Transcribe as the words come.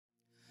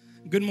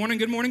Good morning,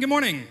 good morning, good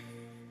morning.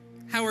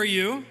 How are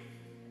you?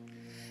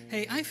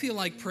 Hey, I feel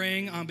like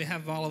praying on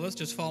behalf of all of us,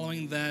 just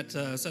following that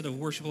set of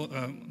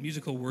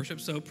musical worship.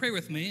 So pray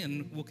with me,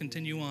 and we'll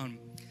continue on.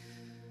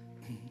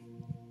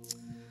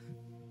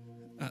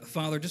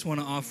 Father, just want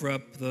to offer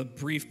up the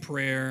brief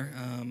prayer,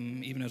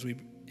 even as we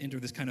enter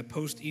this kind of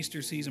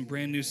post-Easter season,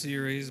 brand new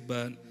series,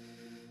 but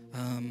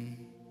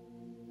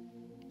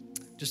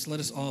just let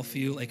us all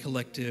feel a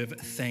collective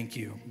thank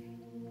you.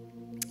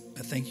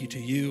 A thank you to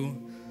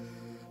you.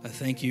 A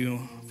thank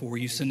you for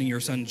you sending your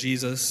son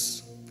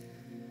Jesus,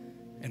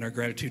 and our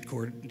gratitude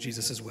toward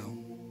Jesus as well.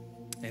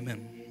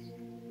 Amen.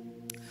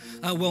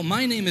 Well,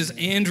 my name is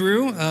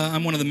Andrew.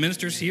 I'm one of the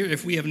ministers here.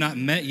 If we have not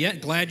met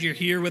yet, glad you're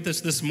here with us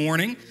this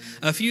morning.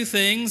 A few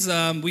things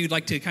we would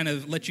like to kind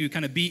of let you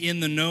kind of be in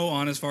the know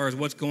on as far as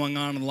what's going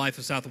on in the life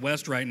of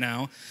Southwest right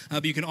now.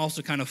 But you can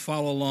also kind of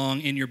follow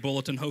along in your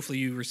bulletin. Hopefully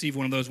you received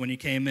one of those when you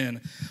came in.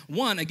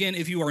 One, again,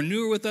 if you are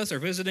newer with us or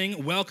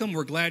visiting, welcome.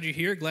 We're glad you're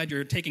here. Glad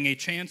you're taking a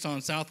chance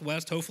on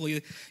Southwest.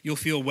 Hopefully you'll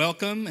feel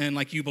welcome and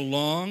like you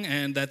belong,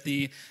 and that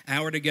the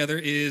hour together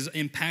is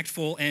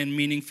impactful and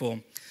meaningful.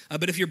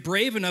 But if you're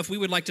brave enough, we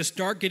would like to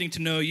start getting to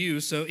know you.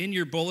 So in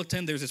your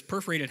bulletin, there's this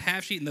perforated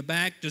half sheet in the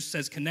back, just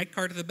says connect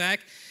card at the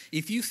back.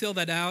 If you fill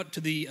that out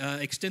to the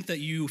extent that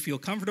you feel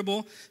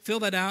comfortable, fill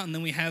that out, and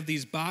then we have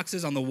these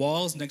boxes on the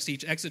walls next to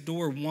each exit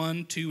door,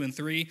 1, 2, and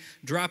 3.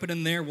 Drop it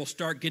in there. We'll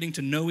start getting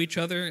to know each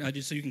other,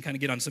 just so you can kind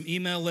of get on some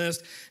email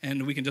list,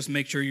 and we can just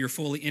make sure you're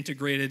fully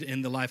integrated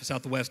in the life of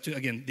Southwest to,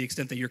 again, the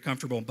extent that you're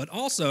comfortable. But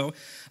also,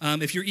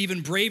 if you're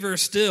even braver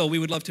still, we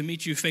would love to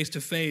meet you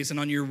face-to-face,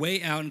 and on your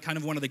way out in kind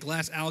of one of the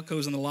glass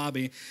alcoves in the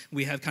lobby,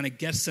 we have kind of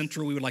guest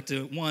central. We would like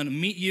to, one,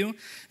 meet you,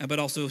 but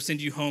also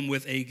send you home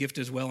with a gift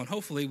as well, and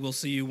hopefully we'll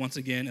see you once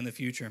again in the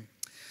future.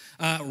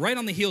 Right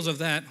on the heels of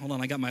that, hold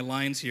on, I got my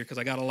lines here because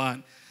I got a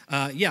lot.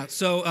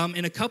 So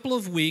in a couple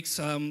of weeks,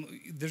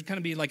 there's going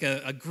to be like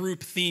a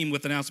group theme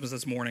with announcements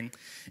this morning.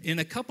 In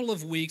a couple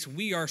of weeks,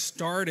 we are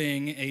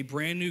starting a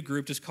brand new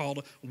group just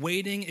called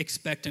Waiting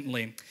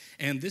Expectantly.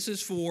 And this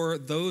is for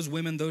those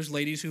women, those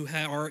ladies who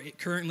are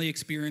currently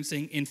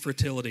experiencing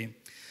infertility.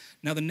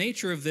 Now, the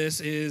nature of this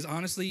is,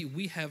 honestly,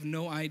 we have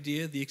no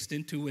idea the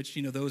extent to which,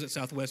 those at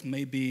Southwest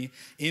may be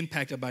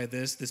impacted by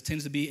this. This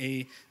tends to be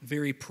a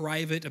very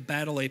private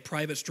battle, a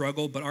private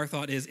struggle, but our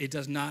thought is it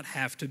does not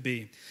have to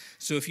be.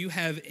 So if you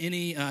have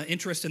any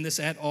interest in this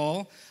at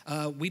all,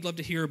 we'd love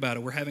to hear about it.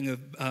 We're having a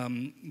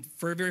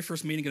very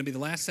first meeting, going to be the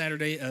last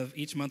Saturday of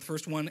each month.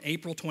 First one,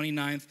 April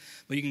 29th.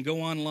 But you can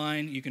go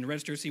online, you can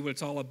register, see what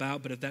it's all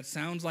about. But if that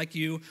sounds like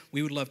you,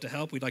 we would love to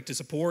help. We'd like to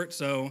support.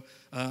 So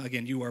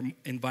again, you are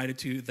invited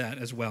to that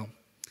as well.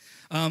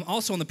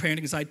 Also on the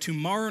parenting side,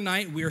 tomorrow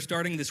night we are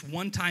starting this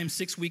one-time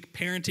 6-week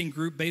parenting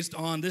group based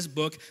on this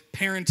book,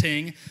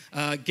 Parenting,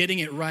 Getting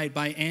It Right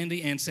by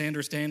Andy and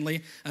Sandra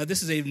Stanley.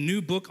 This is a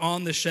new book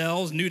on the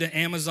shelves, new to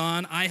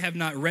Amazon. I have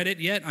not read it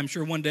yet. I'm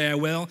sure one day I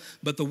will.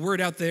 But the word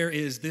out there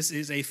is this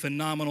is a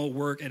phenomenal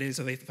work. It is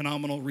a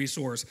phenomenal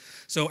resource.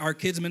 So our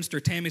kids minister,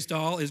 Tammy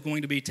Stahl, is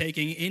going to be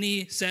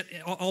taking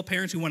all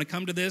parents who want to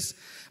come to this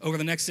over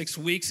the next 6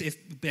 weeks.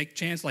 If by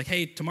chance, like,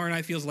 hey, tomorrow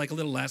night feels like a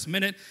little last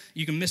minute,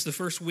 you can miss the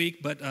first week,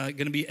 but going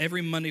to be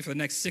every Monday for the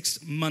next 6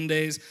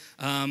 Mondays.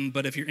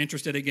 But if you're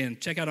interested, again,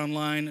 check out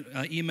online,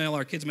 email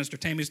our kids minister,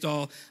 Tammy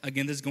Stahl.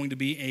 Again, this is going to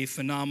be a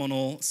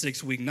phenomenal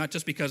 6-week, not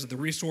just because of the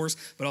resource,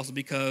 but also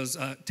because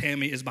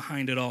Tammy is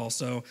behind it all.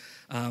 So,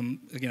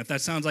 again, if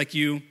that sounds like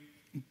you,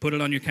 put it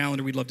on your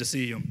calendar. We'd love to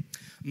see you.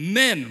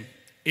 Men,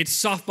 it's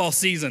softball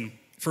season.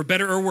 For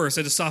better or worse,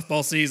 it is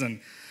softball season.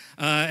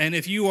 And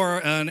if you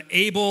are an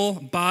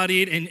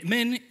able-bodied, and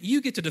men, you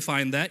get to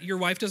define that. Your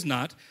wife does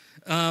not.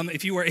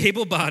 If you are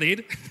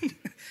able-bodied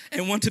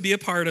and want to be a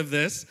part of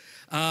this,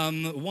 we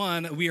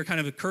are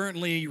kind of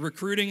currently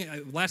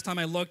recruiting. Last time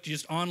I looked,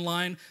 just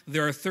online,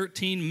 there are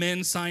 13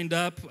 men signed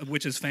up,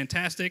 which is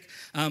fantastic.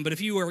 But if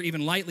you are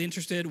even lightly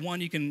interested,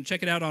 you can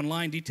check it out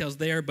online, details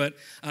there. But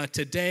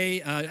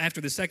today,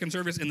 after the second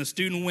service in the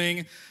student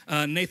wing,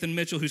 Nathan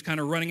Mitchell, who's kind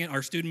of running it,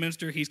 our student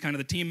minister, he's kind of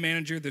the team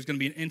manager. There's going to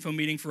be an info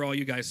meeting for all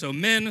you guys. So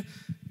men,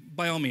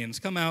 by all means,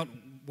 come out.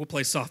 We'll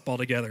play softball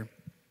together.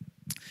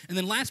 And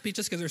then last piece,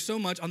 just because there's so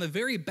much, on the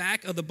very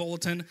back of the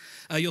bulletin,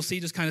 you'll see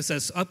just kind of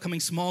says upcoming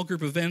small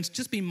group events.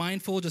 Just be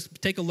mindful. Just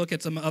take a look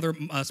at some other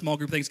small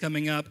group things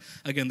coming up.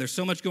 Again, there's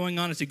so much going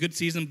on. It's a good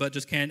season, but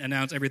just can't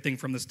announce everything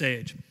from the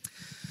stage.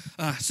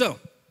 So,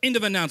 end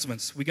of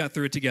announcements. We got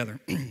through it together.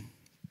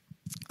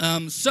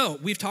 So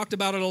we've talked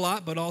about it a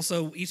lot, but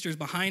also Easter's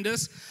behind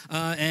us,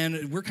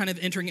 and we're kind of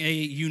entering a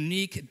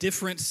unique,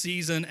 different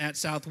season at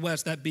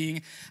Southwest, that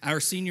being our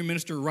senior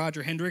minister,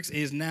 Roger Hendricks,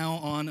 is now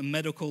on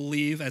medical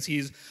leave as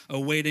he's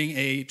awaiting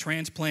a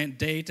transplant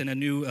date and a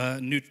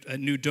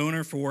new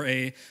donor for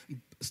a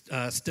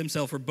stem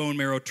cell for bone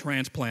marrow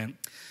transplant.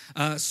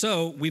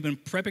 So we've been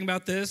prepping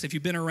about this. If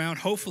you've been around,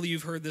 hopefully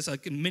you've heard this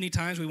many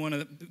times. We want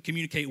to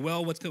communicate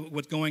well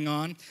what's going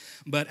on.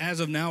 But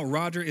as of now,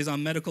 Roger is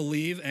on medical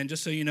leave. And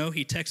just so you know,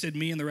 he texted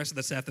me and the rest of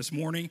the staff this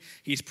morning.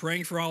 He's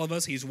praying for all of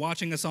us. He's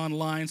watching us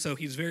online. So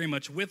he's very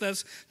much with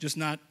us, just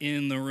not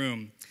in the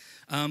room.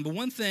 But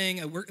one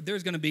thing,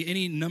 there's going to be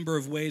any number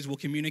of ways we'll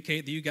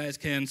communicate that you guys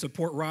can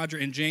support Roger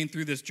and Jane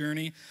through this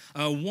journey.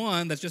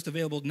 One that's just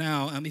available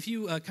now, if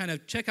you kind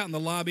of check out in the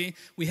lobby,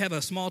 we have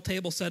a small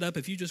table set up.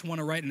 If you just want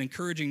to write an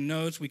encouraging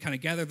notes, we kind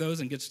of gather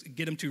those and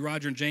get them to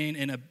Roger and Jane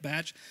in a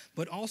batch.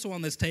 But also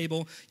on this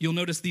table, you'll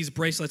notice these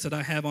bracelets that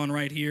I have on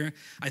right here.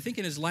 I think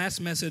in his last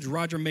message,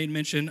 Roger made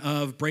mention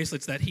of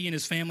bracelets that he and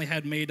his family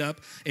had made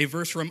up, a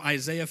verse from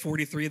Isaiah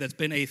 43 that's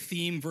been a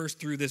theme verse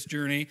through this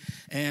journey.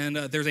 And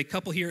there's a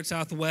couple here at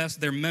Southwest.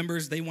 They're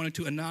members. They wanted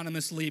to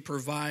anonymously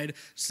provide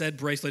said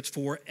bracelets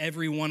for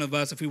every one of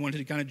us if we wanted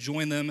to kind of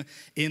join them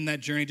in that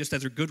journey, just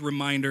as a good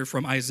reminder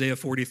from Isaiah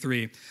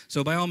 43.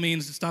 So by all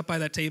means, stop by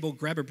that table,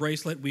 grab a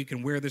bracelet. We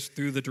can wear this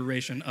through the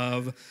duration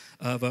of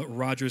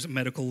Roger's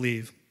medical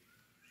leave.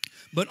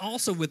 But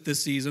also with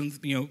this season,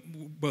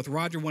 both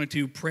Roger wanted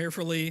to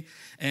prayerfully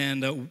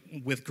and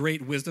with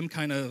great wisdom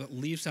kind of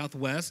leave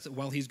Southwest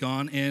while he's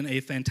gone in a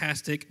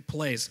fantastic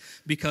place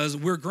because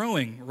we're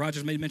growing.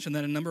 Roger's mentioned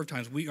that a number of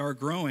times. We are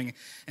growing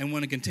and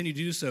want to continue to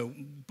do so,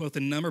 both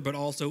in number but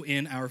also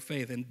in our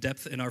faith, in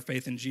depth in our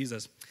faith in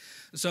Jesus.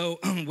 So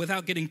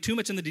without getting too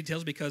much in the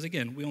details, because,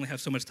 again, we only have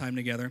so much time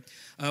together,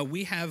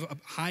 we have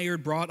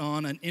brought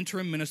on an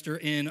interim minister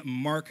in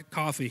Mark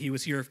Coffey. He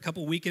was here a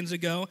couple weekends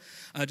ago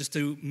just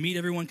to meet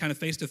everyone kind of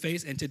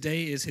face-to-face, and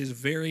today is his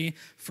very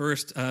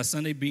first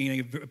Sunday, being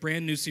a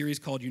brand new series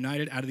called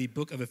United out of the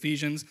book of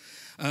Ephesians.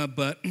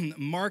 But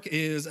Mark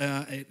is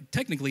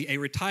technically a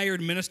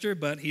retired minister,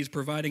 but he's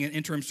providing an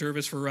interim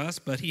service for us.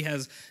 But he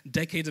has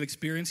decades of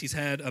experience. He's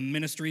had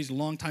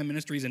long-time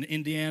ministries in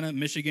Indiana,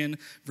 Michigan,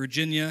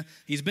 Virginia.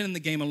 He's been in the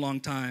game a long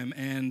time,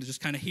 and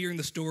just kind of hearing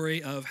the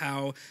story of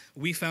how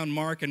we found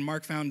Mark and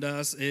Mark found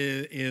us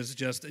is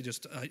just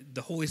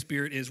the Holy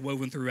Spirit is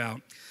woven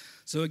throughout.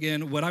 So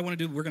again, what I want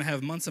to do, we're going to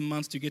have months and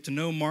months to get to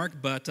know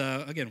Mark, but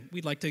again,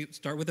 we'd like to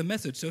start with a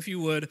message. So if you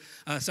would,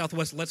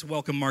 Southwest, let's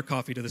welcome Mark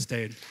Coffey to the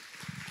stage.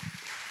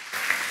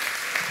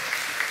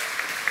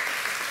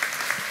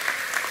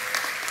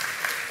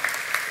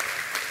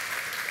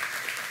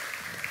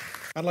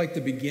 I'd like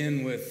to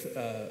begin with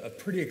a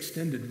pretty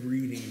extended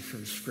reading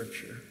from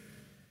Scripture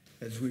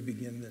as we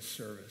begin this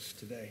service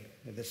today,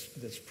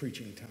 this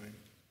preaching time.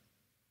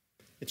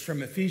 It's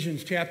from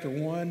Ephesians chapter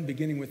 1,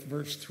 beginning with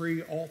verse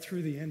 3, all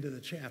through the end of the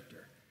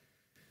chapter.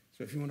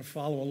 So if you want to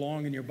follow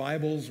along in your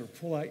Bibles or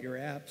pull out your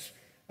apps,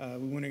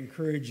 we want to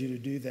encourage you to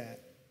do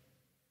that.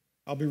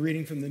 I'll be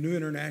reading from the New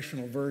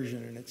International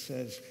Version, and it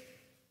says,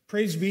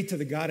 "Praise be to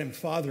the God and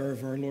Father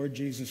of our Lord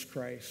Jesus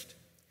Christ,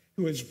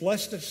 who has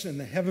blessed us in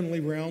the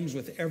heavenly realms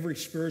with every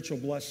spiritual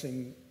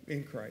blessing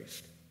in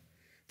Christ.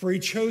 For he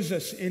chose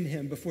us in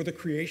him before the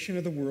creation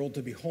of the world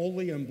to be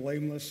holy and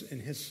blameless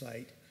in his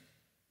sight.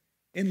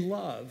 In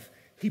love,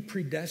 he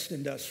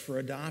predestined us for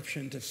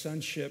adoption to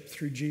sonship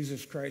through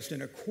Jesus Christ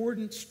in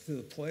accordance to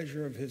the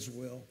pleasure of his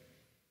will,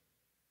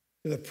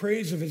 to the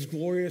praise of his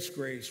glorious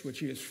grace, which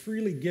he has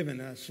freely given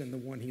us in the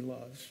one he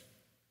loves.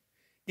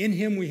 In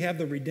him we have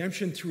the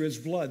redemption through his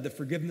blood, the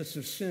forgiveness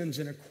of sins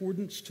in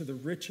accordance to the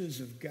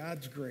riches of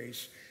God's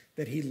grace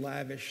that he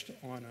lavished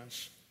on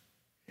us.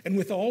 And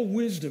with all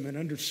wisdom and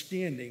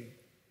understanding,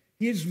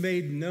 he has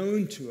made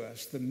known to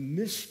us the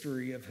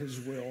mystery of his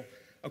will,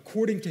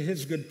 according to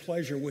his good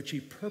pleasure, which he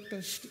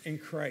purposed in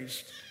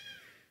Christ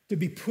to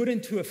be put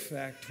into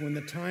effect when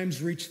the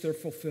times reach their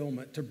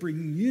fulfillment, to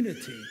bring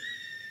unity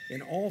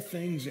in all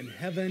things in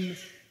heaven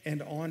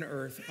and on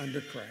earth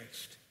under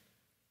Christ.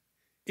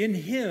 In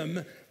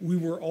him we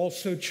were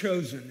also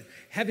chosen,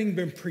 having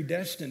been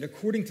predestined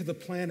according to the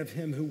plan of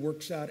him who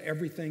works out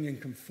everything in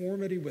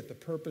conformity with the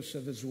purpose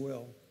of his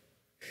will,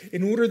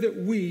 in order that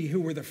we,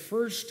 who were the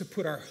first to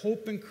put our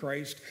hope in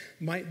Christ,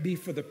 might be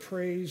for the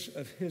praise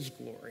of his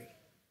glory.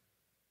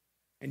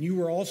 And you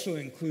were also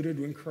included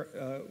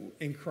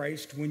in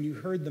Christ when you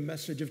heard the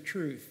message of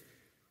truth,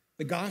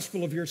 the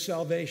gospel of your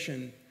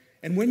salvation.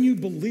 And when you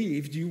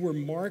believed, you were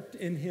marked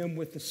in him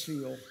with the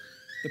seal,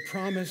 the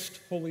promised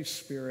Holy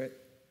Spirit,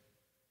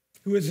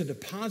 who is a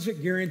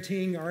deposit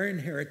guaranteeing our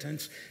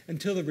inheritance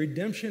until the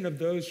redemption of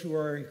those who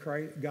are in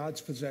Christ, God's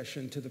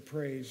possession, to the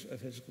praise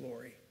of his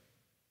glory.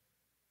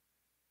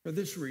 For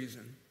this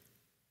reason,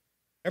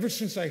 ever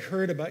since I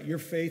heard about your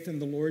faith in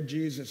the Lord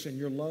Jesus and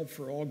your love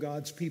for all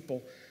God's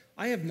people,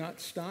 I have not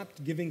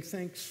stopped giving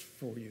thanks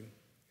for you,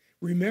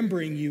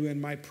 remembering you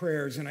in my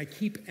prayers, and I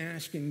keep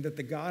asking that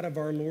the God of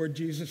our Lord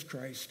Jesus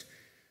Christ,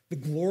 the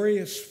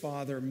glorious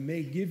Father,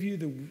 may give you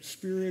the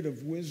spirit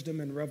of wisdom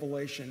and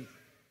revelation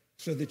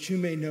so that you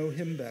may know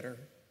him better.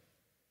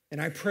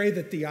 And I pray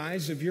that the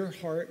eyes of your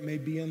heart may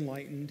be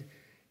enlightened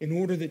in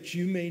order that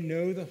you may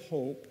know the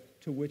hope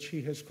to which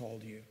he has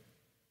called you,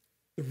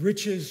 the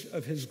riches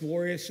of his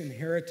glorious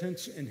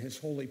inheritance in his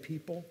holy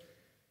people,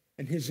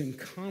 and his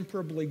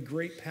incomparably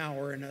great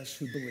power in us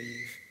who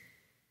believe.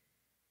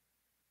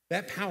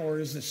 That power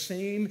is the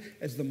same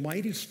as the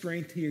mighty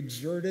strength he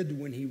exerted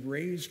when he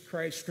raised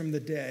Christ from the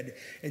dead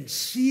and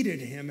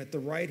seated him at the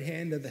right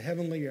hand of the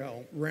heavenly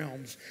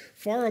realms,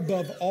 far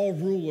above all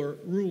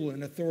rule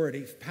and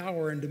authority,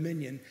 power and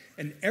dominion,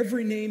 and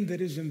every name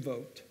that is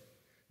invoked,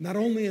 not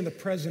only in the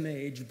present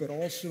age, but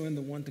also in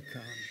the one to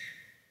come.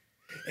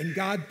 And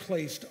God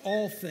placed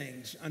all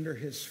things under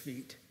his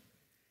feet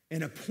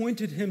and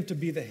appointed him to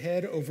be the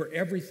head over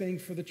everything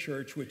for the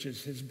church, which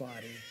is his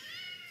body,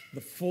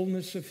 the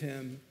fullness of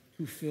him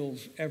who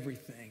fills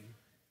everything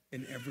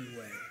in every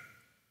way.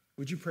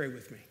 Would you pray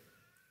with me?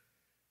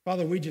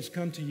 Father, we just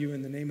come to you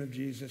in the name of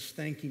Jesus,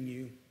 thanking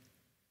you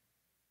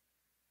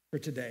for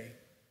today,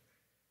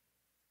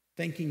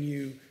 thanking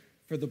you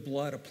for the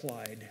blood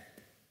applied,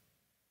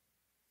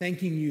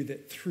 thanking you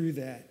that through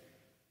that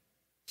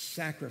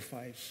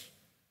sacrifice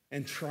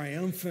and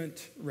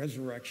triumphant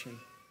resurrection,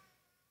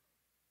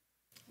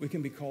 we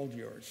can be called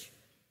yours,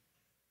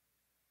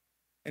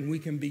 and we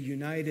can be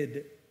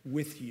united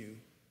with you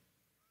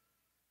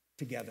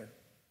together.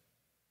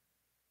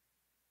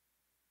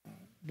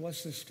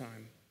 Bless this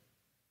time,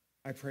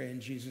 I pray in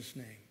Jesus'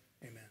 name,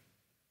 amen.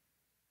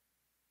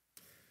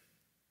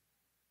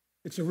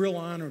 It's a real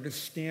honor to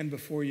stand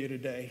before you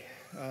today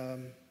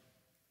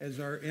as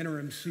our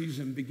interim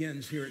season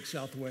begins here at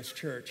Southwest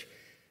Church.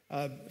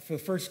 For the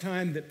first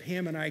time that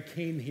Pam and I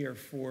came here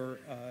for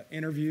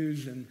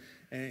interviews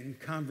and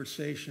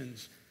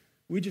conversations,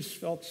 we just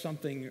felt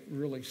something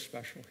really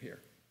special here.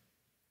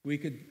 We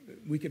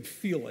could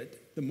feel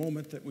it the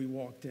moment that we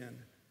walked in.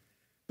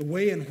 The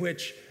way in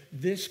which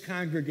this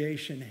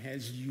congregation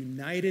has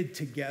united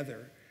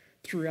together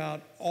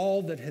throughout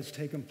all that has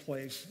taken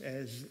place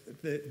as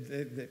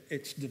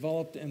it's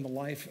developed in the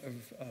life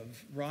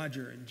of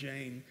Roger and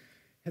Jane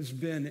has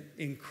been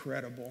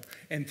incredible.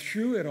 And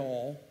through it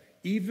all,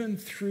 even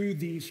through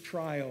these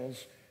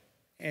trials,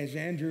 as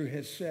Andrew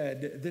has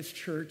said, this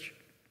church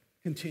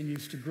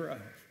continues to grow.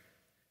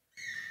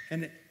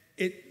 And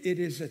it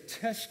is a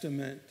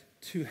testament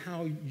to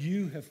how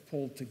you have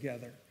pulled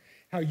together,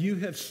 how you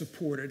have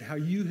supported, how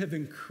you have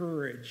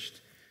encouraged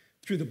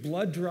through the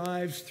blood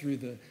drives, through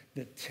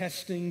the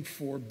testing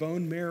for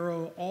bone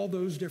marrow, all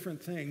those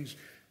different things.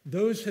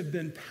 Those have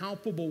been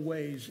palpable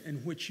ways in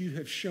which you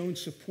have shown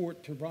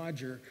support to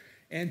Roger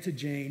and to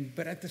Jane,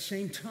 but at the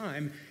same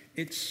time,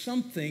 it's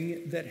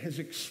something that has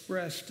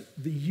expressed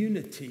the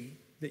unity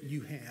that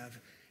you have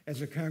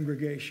as a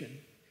congregation.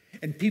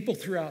 And people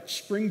throughout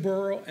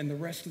Springboro and the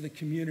rest of the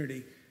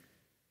community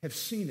have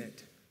seen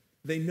it.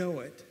 They know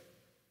it,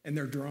 and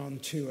they're drawn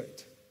to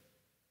it.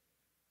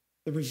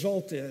 The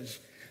result is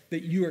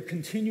that you are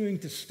continuing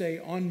to stay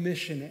on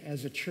mission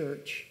as a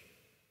church,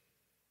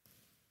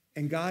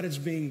 and God is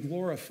being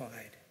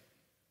glorified.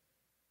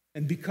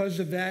 And because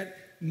of that,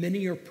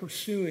 many are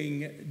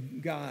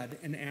pursuing God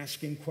and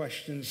asking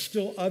questions.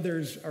 Still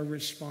others are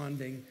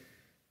responding.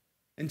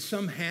 And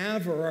some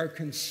have or are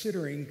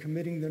considering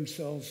committing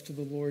themselves to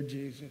the Lord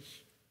Jesus,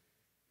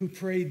 who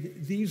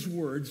prayed these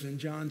words in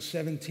John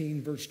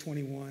 17, verse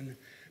 21.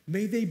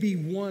 May they be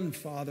one,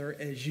 Father,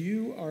 as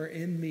you are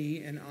in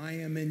me and I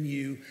am in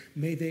you.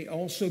 May they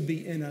also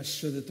be in us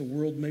so that the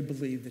world may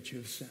believe that you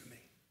have sent me.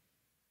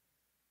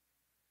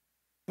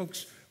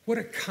 Folks, what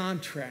a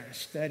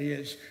contrast that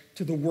is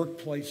to the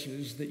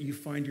workplaces that you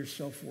find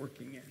yourself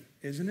working in,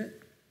 isn't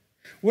it?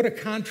 What a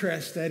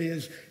contrast that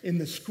is in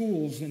the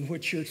schools in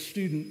which your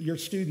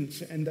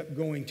students end up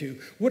going to.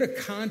 What a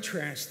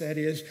contrast that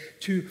is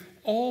to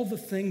all the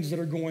things that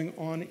are going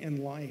on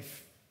in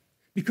life.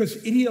 Because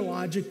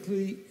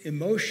ideologically,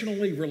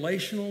 emotionally,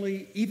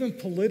 relationally, even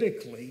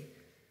politically,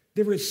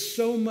 there is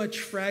so much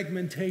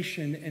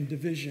fragmentation and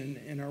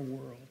division in our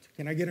world.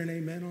 Can I get an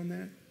amen on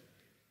that?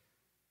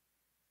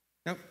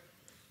 Now,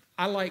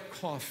 I like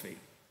coffee.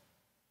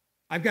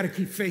 I've got to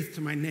keep faith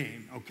to my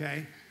name,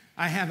 okay?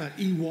 I have an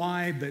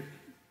EY, but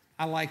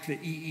I like the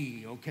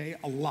EE, okay?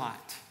 A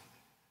lot.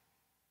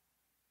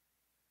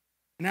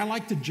 And I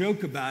like to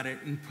joke about it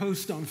and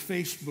post on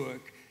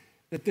Facebook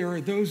that there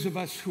are those of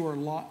us who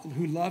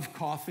love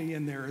coffee,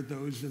 and there are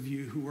those of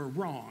you who are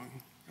wrong,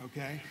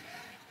 okay?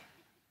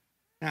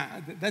 Now,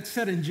 that's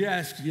said in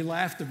jest. You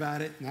laughed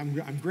about it, and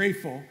I'm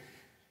grateful.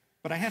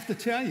 But I have to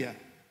tell you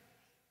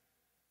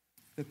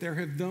that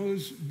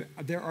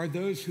there are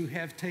those who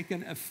have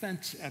taken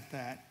offense at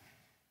that,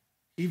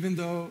 even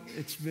though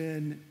it's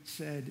been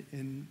said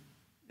in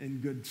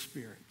good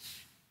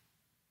spirits.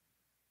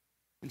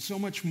 And so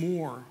much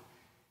more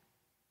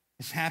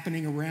is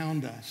happening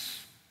around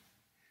us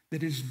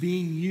that is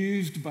being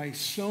used by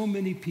so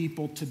many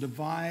people to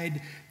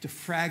divide, to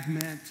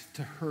fragment,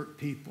 to hurt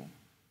people.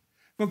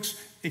 Folks,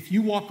 if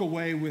you walk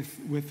away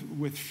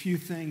with few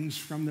things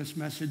from this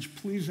message,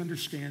 please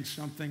understand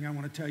something. I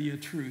want to tell you a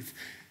truth.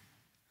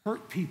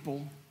 Hurt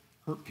people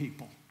hurt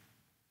people.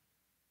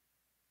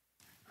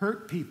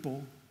 Hurt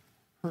people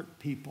hurt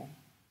people.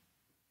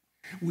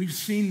 We've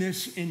seen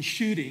this in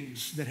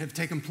shootings that have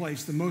taken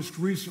place, the most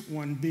recent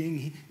one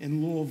being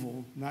in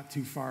Louisville, not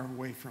too far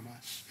away from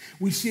us.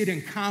 We see it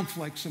in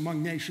conflicts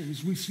among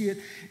nations. We see it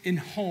in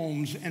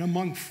homes and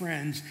among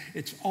friends.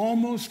 It's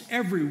almost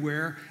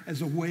everywhere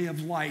as a way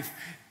of life.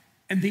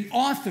 And the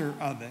author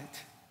of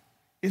it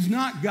is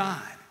not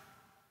God.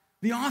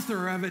 The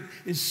author of it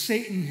is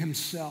Satan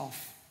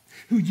himself.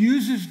 who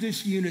uses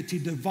this unity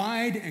to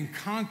divide and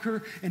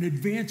conquer and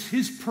advance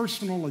his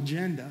personal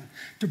agenda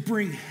to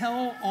bring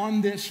hell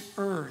on this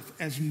earth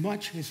as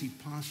much as he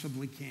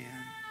possibly can.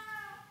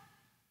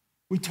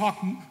 We'll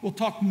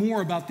talk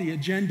more about the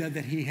agenda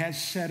that he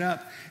has set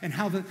up and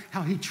how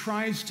he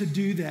tries to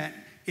do that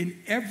in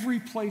every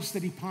place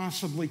that he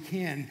possibly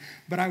can.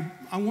 But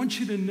I want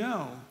you to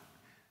know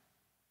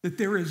that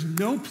there is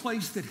no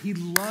place that he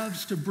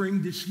loves to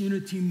bring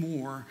disunity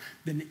more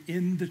than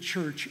in the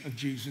church of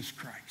Jesus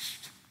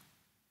Christ.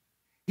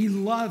 He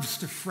loves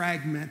to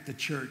fragment the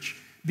church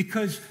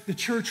because the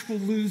church will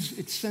lose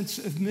its sense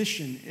of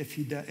mission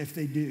if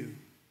they do.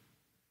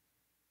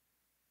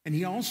 And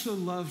he also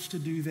loves to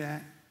do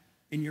that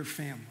in your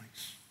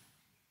families.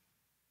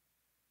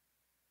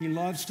 He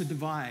loves to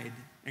divide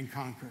and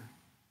conquer.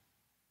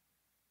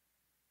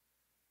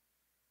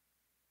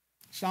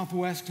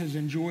 Southwest has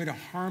enjoyed a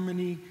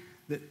harmony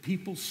that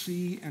people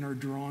see and are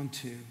drawn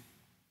to.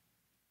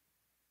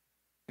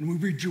 And we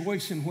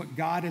rejoice in what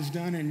God has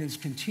done and is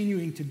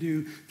continuing to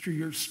do through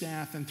your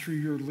staff and through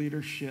your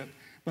leadership.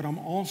 But I'm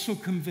also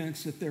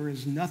convinced that there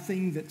is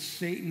nothing that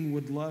Satan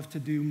would love to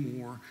do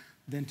more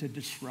than to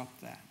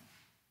disrupt that.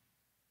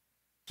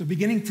 So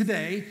beginning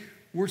today,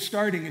 we're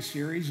starting a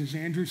series, as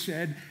Andrew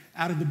said,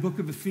 out of the book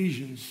of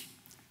Ephesians.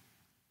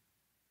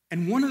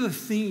 And one of the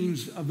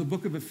themes of the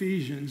book of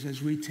Ephesians,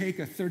 as we take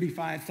a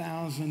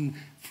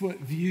 35,000-foot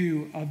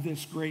view of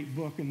this great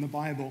book in the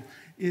Bible,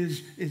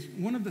 is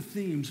one of the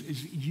themes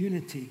is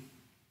unity.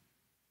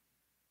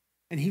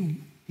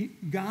 And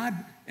God,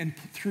 and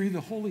through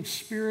the Holy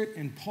Spirit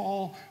and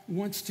Paul,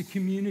 wants to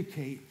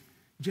communicate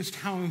just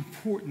how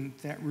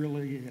important that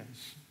really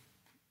is.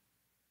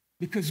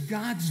 Because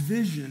God's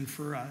vision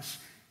for us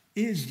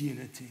is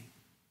unity.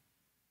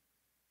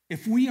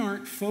 If we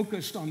aren't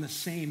focused on the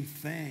same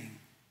thing,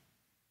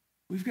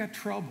 we've got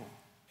trouble.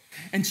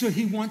 And so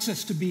he wants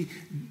us to be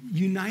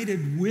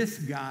united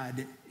with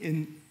God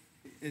in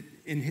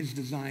his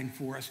design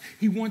for us.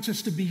 He wants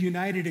us to be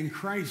united in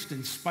Christ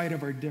in spite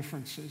of our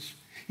differences.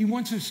 He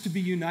wants us to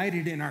be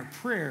united in our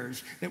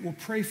prayers, that we'll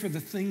pray for the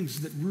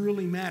things that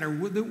really matter,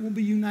 that we'll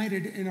be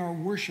united in our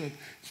worship,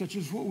 such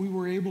as what we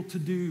were able to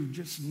do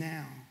just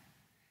now.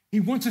 He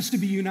wants us to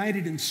be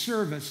united in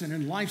service and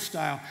in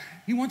lifestyle.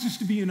 He wants us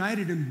to be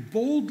united in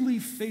boldly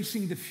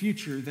facing the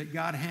future that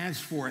God has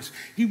for us.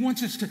 He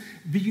wants us to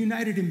be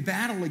united in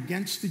battle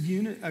against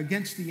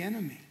the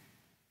enemy,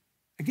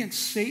 against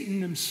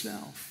Satan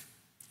himself,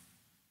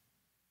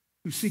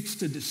 who seeks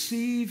to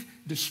deceive,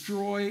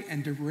 destroy,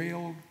 and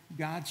derail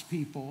God's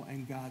people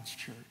and God's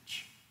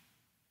church.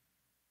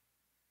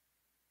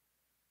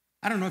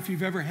 I don't know if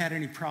you've ever had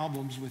any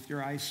problems with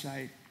your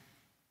eyesight,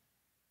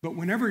 but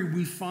whenever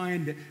we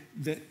find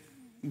that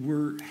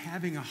we're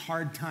having a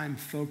hard time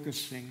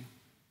focusing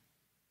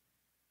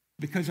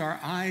because our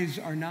eyes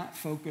are not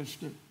focused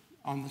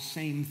on the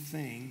same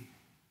thing,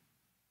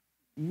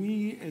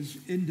 we as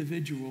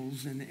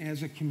individuals and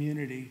as a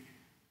community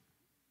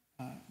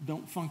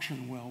don't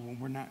function well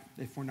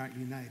if we're not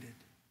united.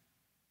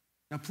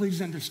 Now,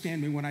 please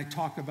understand me when I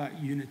talk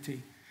about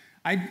unity.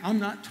 I'm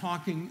not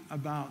talking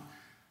about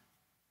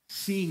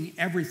seeing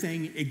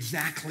everything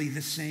exactly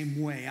the same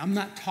way. I'm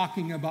not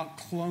talking about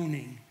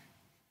cloning.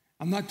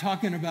 I'm not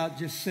talking about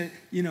just say,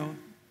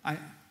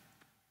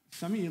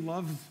 some of you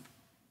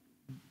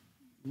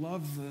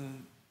love the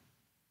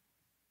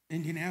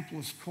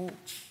Indianapolis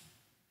Colts.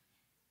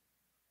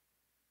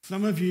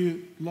 Some of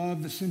you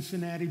love the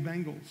Cincinnati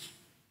Bengals,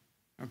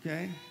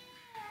 okay?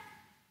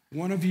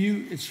 One of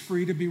you is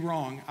free to be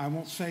wrong. I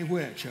won't say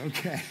which,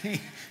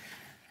 okay?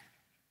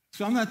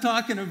 So I'm not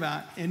talking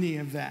about any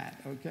of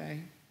that, okay?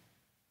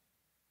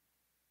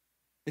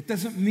 It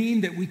doesn't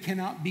mean that we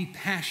cannot be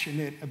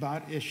passionate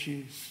about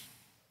issues.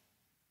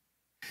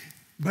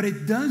 But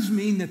it does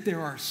mean that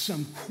there are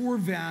some core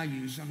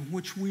values on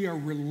which we are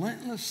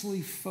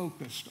relentlessly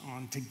focused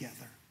on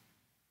together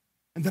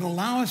and that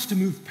allow us to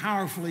move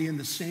powerfully in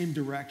the same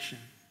direction.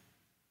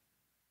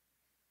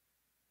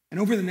 And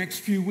over the next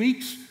few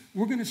weeks,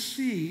 we're going to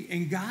see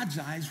in God's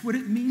eyes what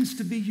it means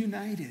to be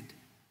united.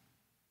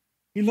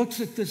 He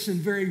looks at this in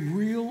very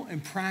real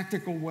and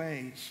practical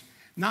ways,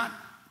 not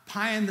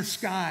pie in the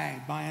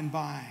sky by and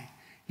by.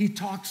 He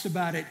talks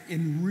about it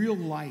in real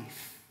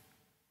life.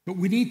 But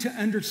we need to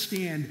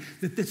understand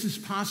that this is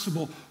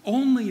possible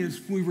only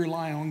if we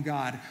rely on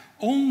God,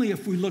 only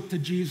if we look to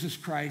Jesus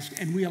Christ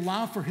and we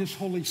allow for his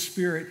Holy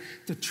Spirit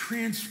to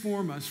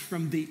transform us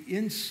from the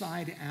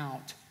inside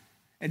out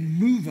and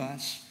move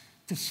us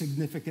to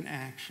significant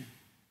action.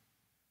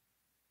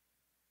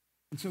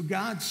 And so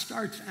God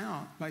starts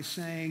out by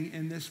saying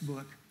in this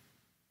book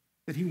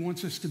that he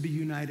wants us to be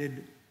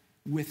united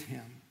with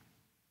him.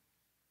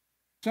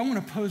 So I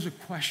want to pose a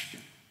question,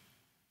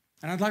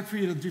 and I'd like for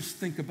you to just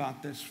think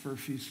about this for a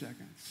few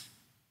seconds.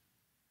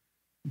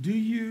 Do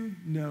you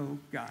know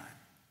God?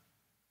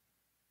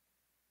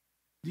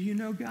 Do you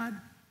know God?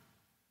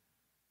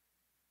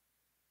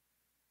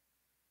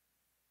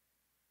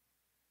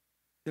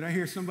 Did I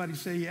hear somebody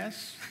say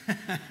yes?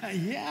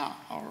 Yeah,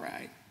 all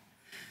right.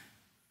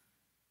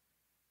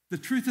 The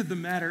truth of the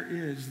matter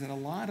is that a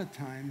lot of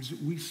times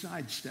we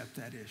sidestep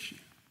that issue.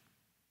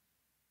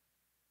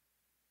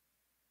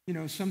 You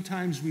know,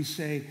 sometimes we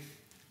say,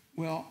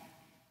 well,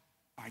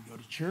 I go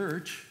to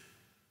church,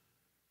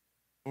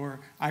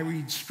 or I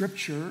read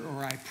scripture,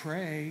 or I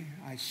pray,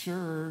 I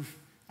serve,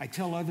 I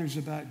tell others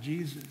about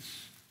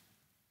Jesus.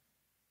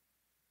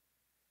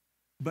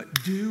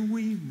 But do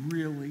we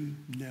really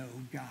know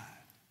God?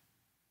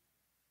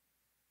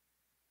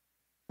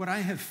 What I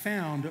have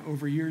found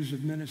over years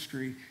of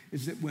ministry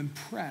is that when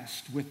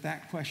pressed with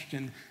that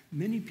question,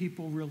 many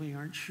people really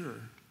aren't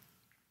sure.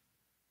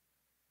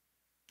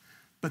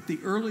 But the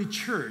early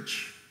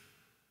church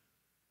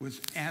was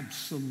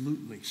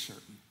absolutely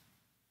certain.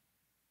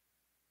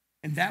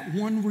 And that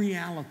one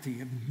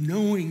reality of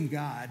knowing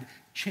God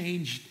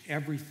changed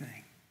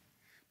everything.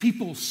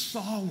 People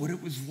saw what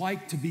it was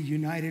like to be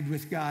united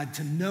with God,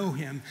 to know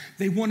him.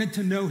 They wanted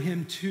to know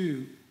him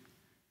too.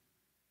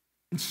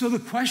 And so the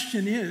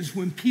question is,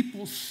 when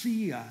people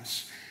see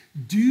us,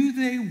 do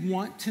they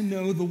want to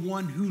know the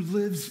one who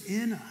lives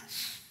in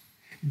us?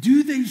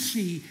 Do they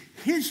see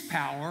his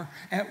power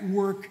at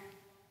work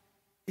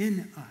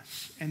in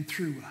us and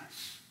through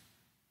us?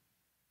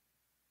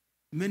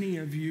 Many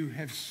of you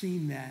have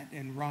seen that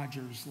in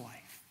Roger's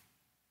life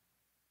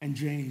and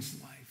Jane's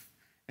life,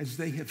 as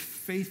they have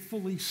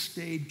faithfully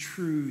stayed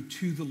true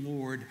to the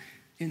Lord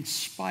in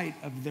spite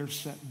of their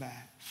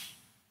setbacks.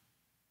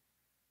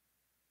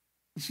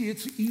 You see,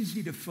 it's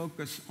easy to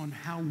focus on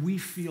how we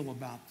feel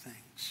about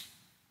things.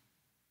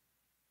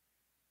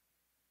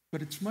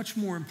 But it's much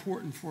more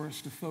important for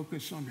us to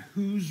focus on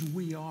whose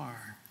we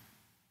are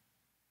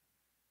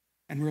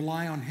and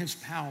rely on his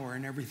power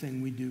in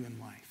everything we do in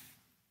life.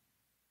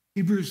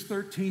 Hebrews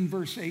 13,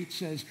 verse 8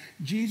 says,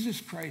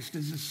 Jesus Christ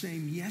is the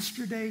same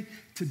yesterday,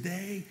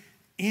 today,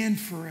 and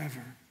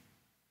forever.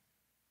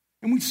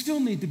 And we still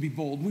need to be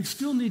bold. We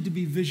still need to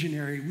be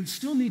visionary. We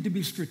still need to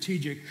be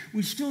strategic.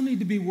 We still need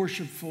to be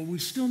worshipful. We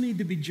still need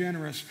to be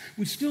generous.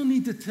 We still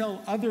need to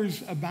tell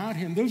others about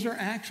him. Those are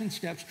action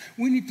steps.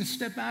 We need to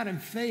step out in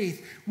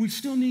faith. We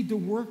still need to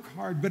work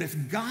hard. But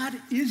if God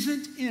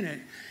isn't in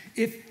it,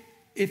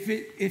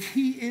 if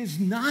he is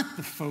not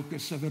the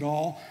focus of it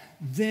all,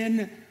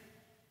 then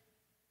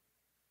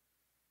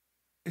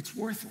it's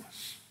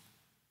worthless.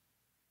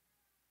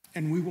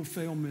 And we will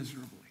fail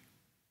miserably.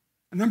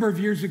 A number of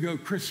years ago,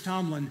 Chris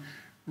Tomlin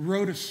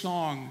wrote a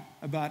song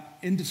about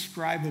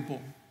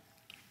indescribable,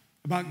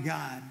 about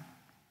God.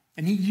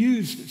 And he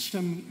used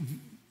some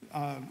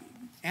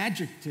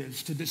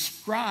adjectives to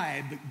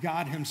describe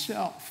God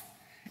himself.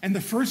 And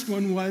the first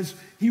one was,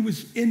 he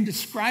was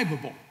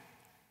indescribable.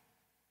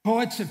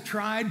 Poets have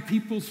tried,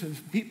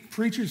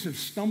 preachers have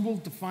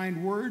stumbled to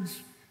find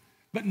words,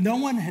 but no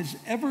one has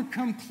ever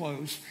come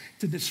close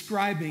to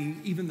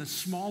describing even the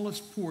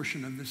smallest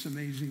portion of this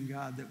amazing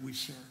God that we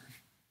serve.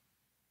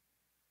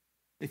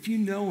 If you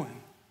know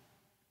him,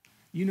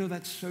 you know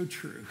that's so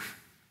true.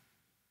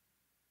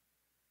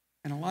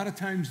 And a lot of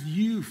times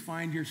you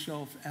find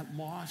yourself at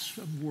loss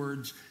of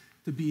words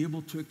to be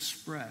able to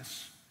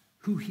express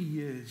who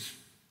he is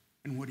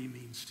and what he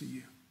means to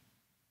you.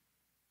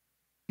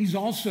 He's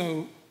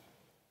also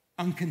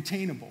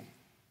uncontainable.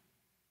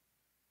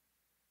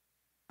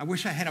 I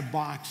wish I had a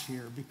box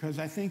here, because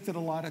I think that a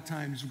lot of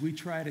times we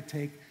try to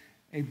take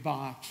a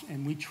box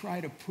and we try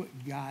to put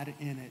God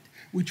in it.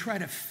 We try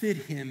to fit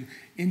him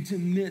into the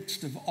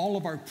midst of all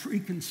of our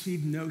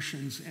preconceived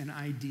notions and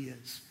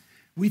ideas.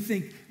 We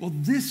think, well,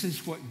 this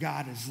is what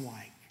God is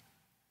like.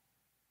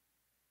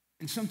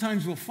 And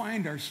sometimes we'll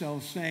find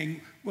ourselves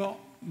saying, well,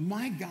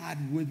 my God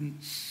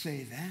wouldn't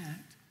say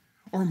that,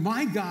 or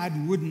my God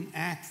wouldn't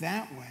act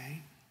that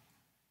way.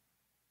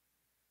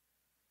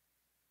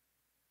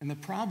 And the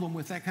problem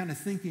with that kind of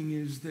thinking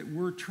is that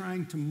we're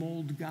trying to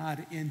mold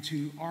God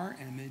into our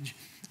image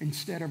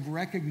instead of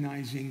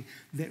recognizing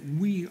that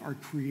we are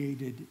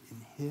created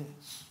in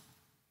his.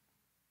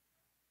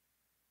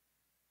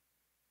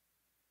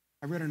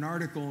 I read an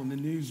article in the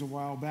news a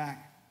while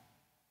back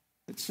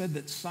that said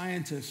that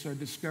scientists are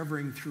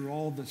discovering through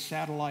all the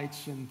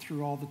satellites and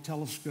through all the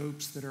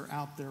telescopes that are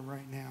out there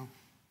right now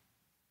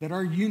that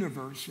our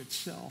universe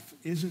itself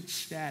isn't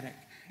static.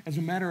 As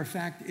a matter of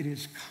fact, it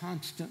is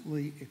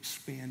constantly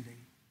expanding.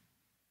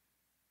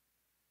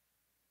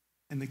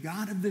 And the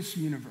God of this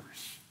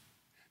universe,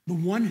 the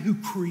one who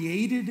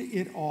created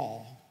it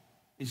all,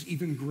 is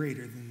even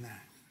greater than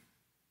that.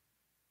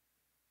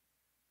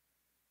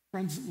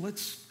 Friends,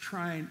 let's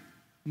try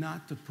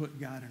not to put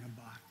God in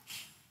a box.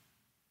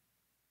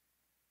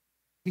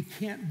 He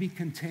can't be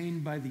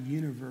contained by the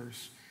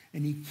universe,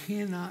 and he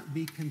cannot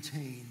be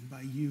contained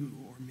by you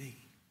or me.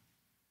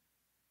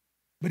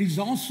 But he's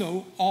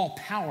also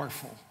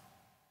all-powerful.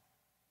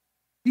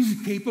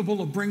 He's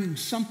capable of bringing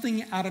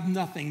something out of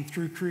nothing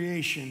through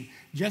creation,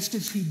 just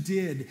as he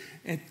did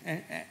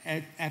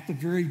at the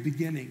very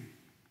beginning.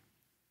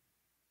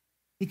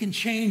 He can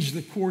change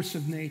the course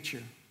of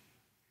nature.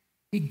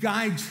 He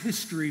guides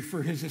history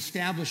for his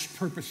established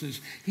purposes.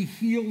 He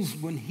heals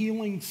when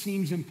healing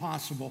seems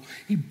impossible.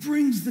 He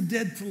brings the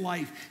dead to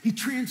life. He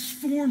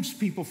transforms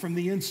people from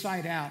the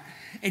inside out.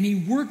 And he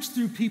works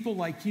through people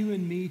like you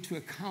and me to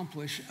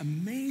accomplish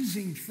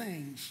amazing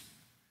things.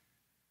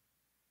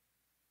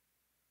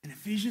 And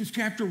Ephesians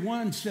chapter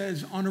 1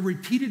 says on a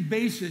repeated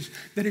basis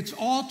that it's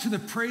all to the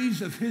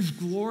praise of his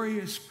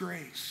glorious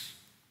grace.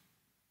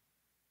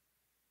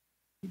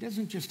 He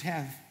doesn't just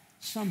have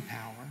some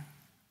power.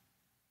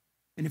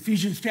 In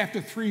Ephesians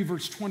chapter 3,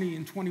 verse 20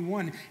 and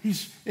 21,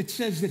 it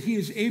says that he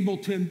is able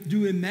to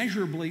do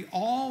immeasurably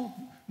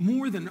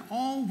more than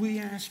all we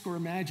ask or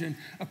imagine,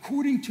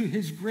 according to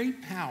his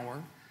great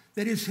power,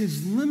 that is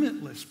his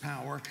limitless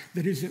power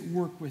that is at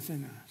work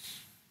within us.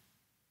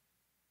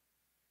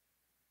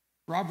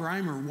 Rob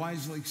Reimer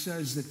wisely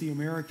says that the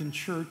American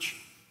church,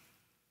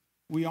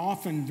 we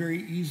often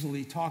very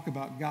easily talk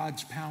about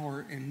God's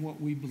power in what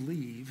we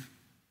believe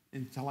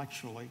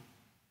intellectually,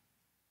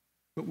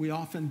 but we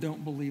often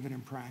don't believe it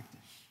in practice.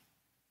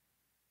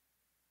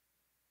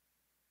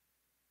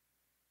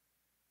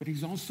 But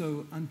he's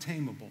also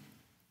untamable.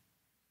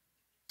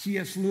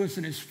 C.S. Lewis,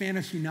 in his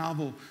fantasy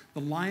novel,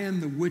 The Lion,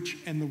 the Witch,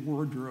 and the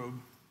Wardrobe,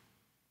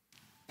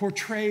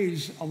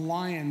 portrays a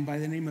lion by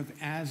the name of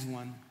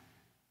Aslan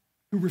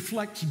who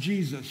reflects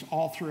Jesus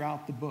all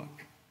throughout the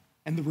book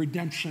and the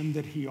redemption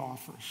that he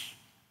offers.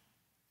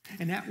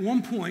 And at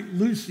one point,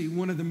 Lucy,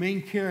 one of the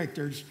main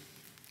characters,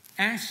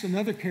 asks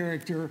another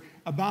character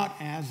about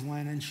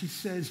Aslan, and she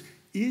says,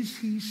 "Is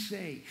he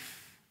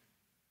safe?"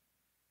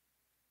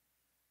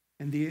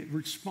 And the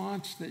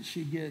response that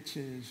she gets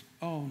is,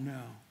 "Oh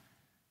no,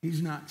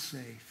 he's not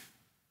safe,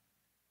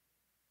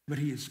 but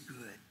he is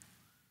good.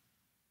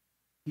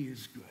 He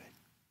is good."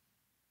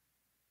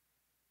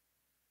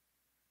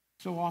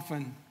 So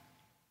often,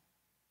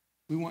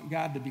 we want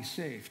God to be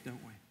safe,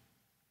 don't we?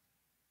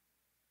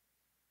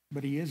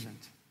 But he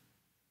isn't.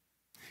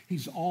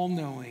 He's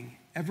all-knowing,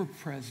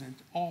 ever-present,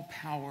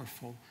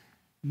 all-powerful,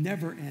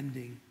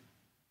 never-ending.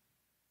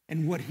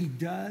 And what he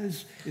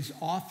does is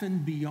often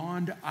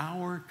beyond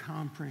our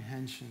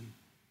comprehension.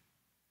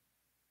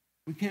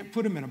 We can't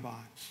put him in a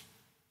box,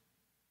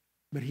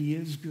 but he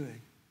is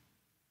good.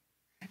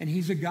 And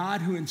he's a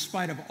God who, in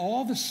spite of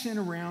all the sin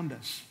around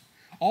us,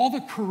 all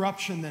the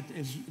corruption that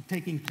is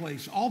taking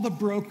place, all the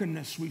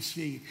brokenness we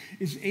see,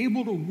 is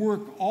able to work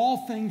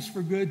all things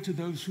for good to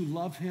those who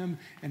love him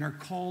and are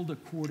called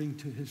according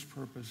to his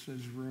purpose,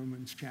 as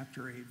Romans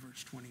chapter 8,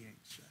 verse 28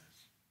 says.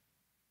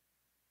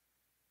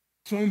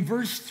 So in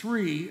verse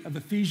 3 of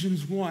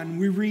Ephesians 1,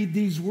 we read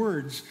these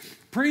words: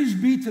 "Praise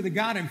be to the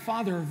God and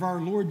Father of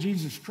our Lord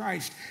Jesus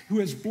Christ, who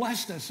has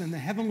blessed us in the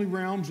heavenly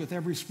realms with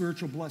every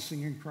spiritual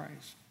blessing in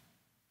Christ."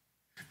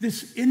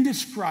 This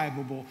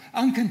indescribable,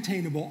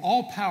 uncontainable,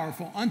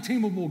 all-powerful,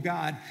 untamable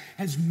God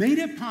has made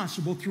it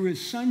possible through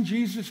his Son,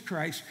 Jesus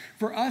Christ,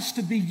 for us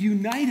to be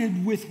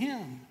united with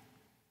him.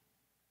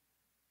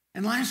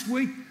 And last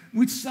week,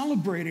 we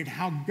celebrated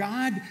how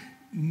God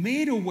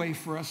made a way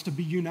for us to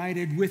be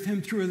united with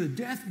him through the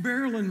death,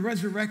 burial, and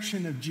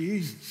resurrection of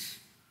Jesus.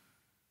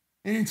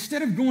 And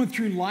instead of going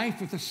through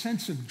life with a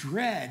sense of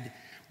dread,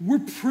 we're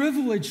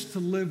privileged to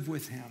live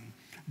with him,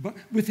 but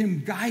with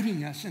him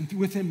guiding us and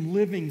with him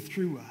living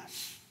through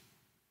us.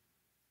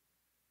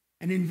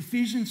 And in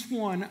Ephesians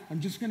 1, I'm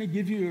just going to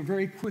give you a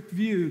very quick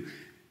view.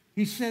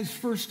 He says,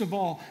 first of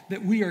all,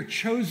 that we are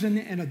chosen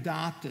and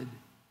adopted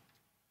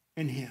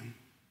in him.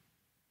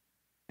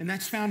 And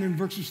that's found in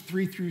verses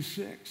 3 through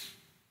 6.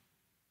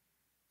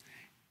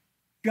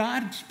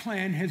 God's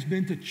plan has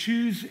been to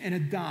choose and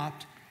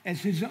adopt as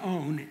his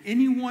own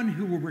anyone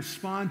who will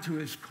respond to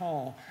his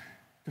call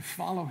to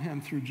follow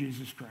him through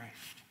Jesus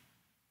Christ.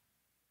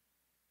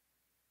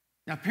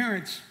 Now,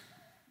 parents,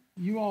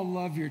 you all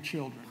love your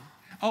children.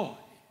 Oh,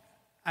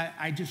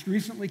 I just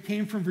recently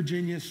came from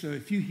Virginia, so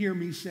if you hear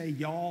me say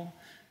y'all,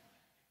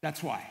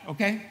 that's why,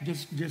 okay?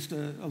 Just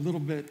a little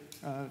bit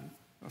of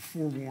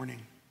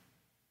forewarning.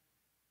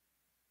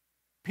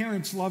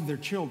 Parents love their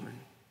children.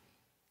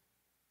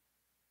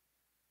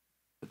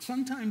 But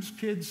sometimes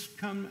kids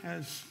come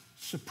as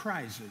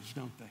surprises,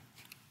 don't they?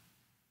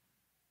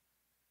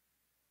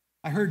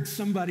 I heard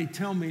somebody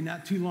tell me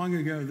not too long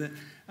ago that,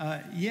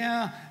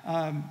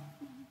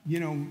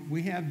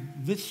 we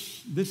have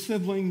this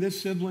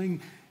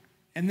sibling,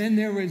 and then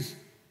there was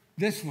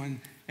this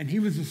one, and he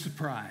was a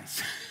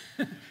surprise.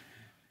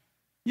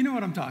 You know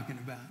what I'm talking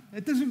about.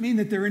 It doesn't mean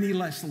that they're any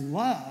less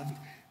loved,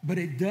 but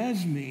it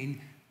does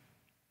mean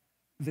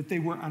that they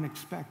were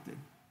unexpected.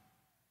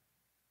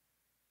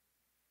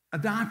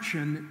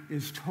 Adoption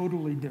is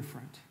totally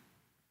different.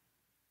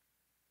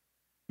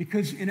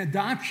 Because in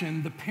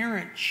adoption, the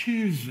parent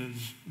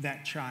chooses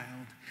that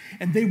child,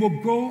 and they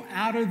will go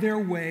out of their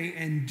way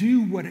and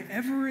do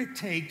whatever it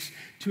takes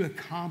to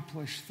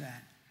accomplish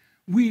that.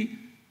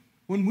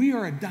 When we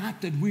are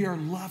adopted, we are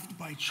loved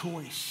by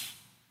choice.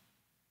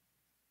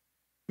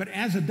 But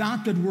as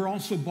adopted, we're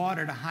also bought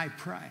at a high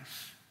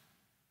price.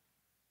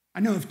 I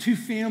know of two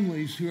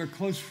families who are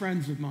close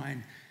friends of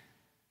mine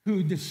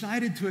who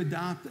decided to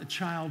adopt a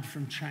child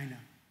from China.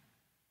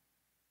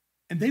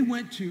 And they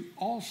went to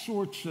all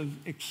sorts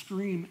of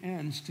extreme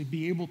ends to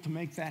be able to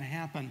make that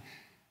happen.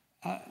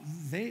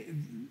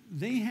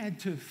 They had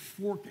to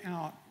fork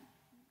out,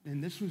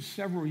 and this was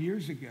several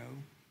years ago,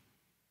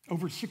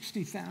 over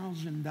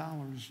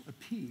 $60,000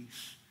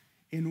 apiece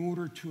in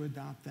order to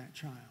adopt that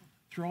child.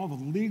 Through all the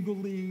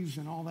legalese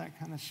and all that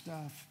kind of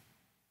stuff,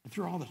 and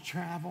through all the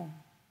travel.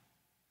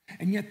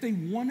 And yet they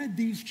wanted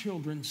these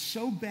children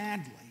so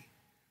badly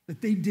that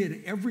they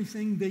did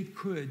everything they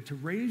could to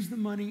raise the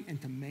money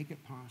and to make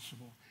it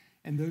possible.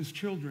 And those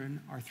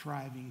children are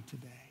thriving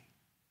today.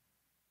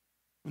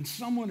 When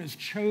someone is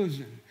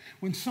chosen,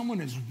 when someone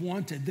is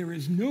wanted, there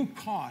is no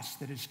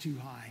cost that is too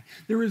high.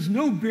 There is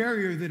no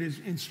barrier that is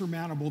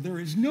insurmountable. There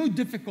is no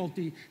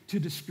difficulty to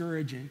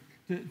discouraging,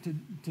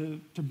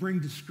 to bring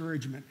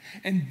discouragement.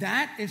 And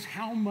that is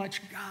how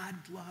much God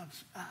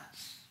loves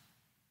us.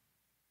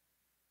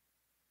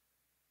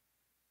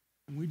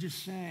 And we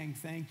just sang,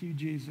 "Thank you,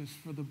 Jesus,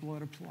 for the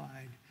blood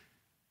applied."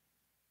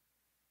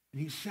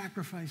 And he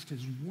sacrificed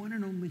his one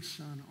and only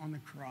son on the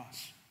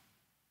cross.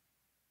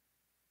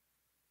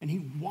 And he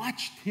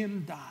watched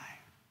him die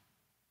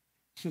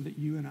so that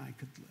you and I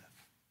could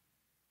live.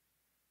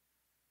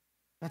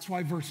 That's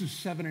why verses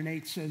 7 and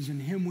 8 says, "In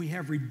him we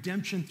have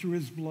redemption through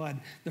his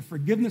blood, the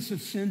forgiveness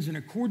of sins in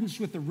accordance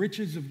with the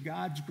riches of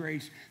God's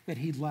grace that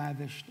he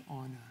lavished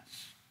on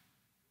us."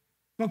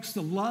 Folks,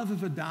 the love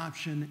of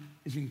adoption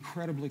is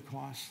incredibly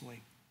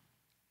costly.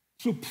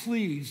 So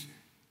please,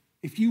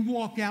 if you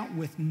walk out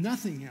with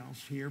nothing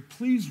else here,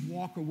 please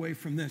walk away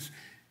from this.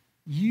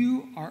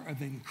 You are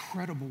of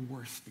incredible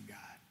worth to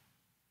God.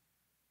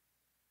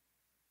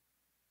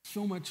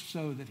 So much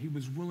so that he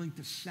was willing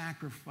to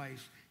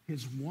sacrifice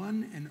his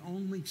one and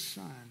only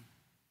son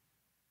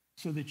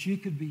so that you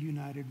could be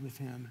united with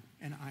him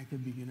and I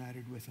could be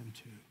united with him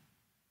too.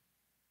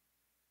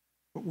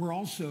 But we're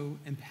also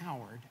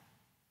empowered.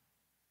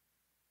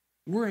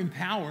 We're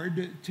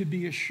empowered to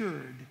be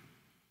assured.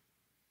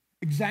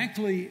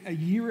 Exactly a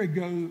year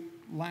ago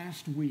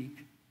last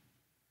week,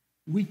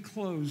 we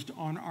closed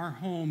on our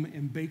home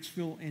in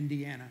Batesville,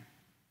 Indiana.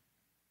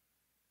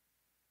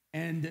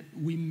 And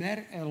we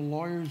met at a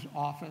lawyer's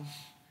office,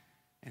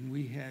 and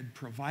we had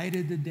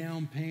provided the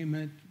down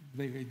payment.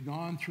 They had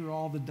gone through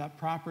all the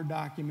proper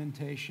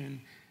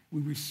documentation.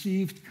 We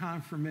received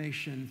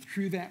confirmation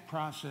through that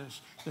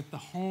process that the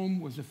home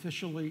was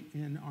officially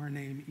in our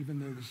name, even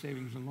though the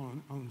savings and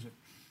loan owns it.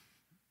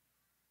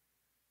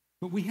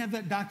 But we have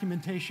that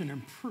documentation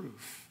and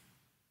proof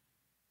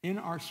in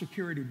our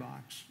security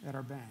box at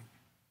our bank.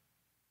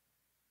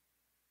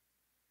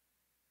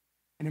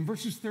 And in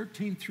verses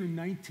 13 through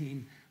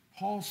 19,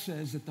 Paul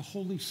says that the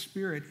Holy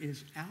Spirit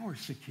is our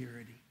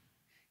security.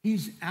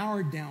 He's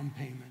our down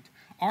payment,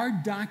 our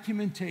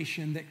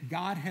documentation that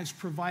God has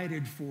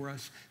provided for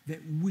us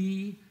that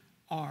we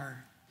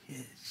are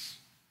his.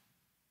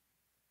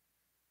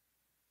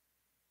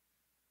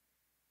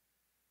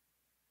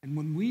 And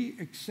when we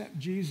accept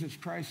Jesus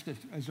Christ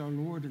as our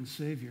Lord and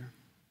Savior,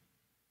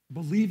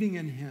 believing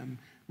in him,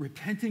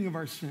 repenting of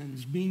our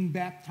sins, being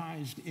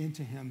baptized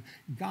into him,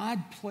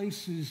 God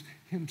places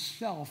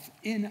himself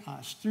in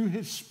us through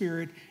his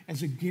Spirit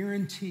as a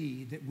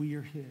guarantee that we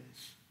are his.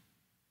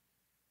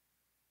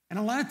 And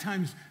a lot of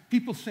times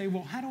people say,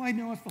 well, how do I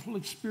know if the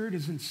Holy Spirit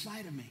is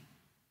inside of me?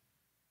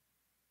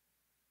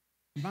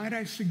 Might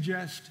I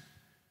suggest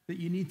that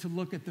you need to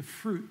look at the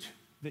fruit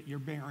that you're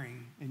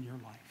bearing in your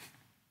life?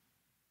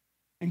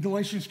 In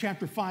Galatians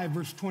chapter 5,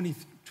 verse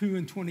 22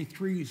 and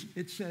 23,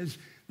 it says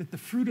that the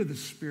fruit of the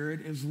Spirit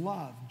is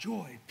love,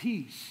 joy,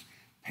 peace,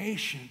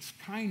 patience,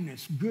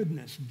 kindness,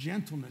 goodness,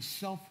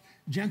 gentleness,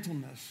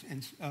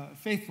 and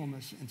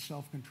faithfulness, and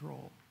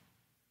self-control.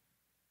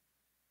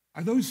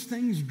 Are those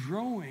things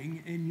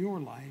growing in your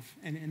life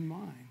and in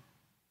mine?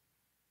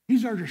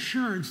 These are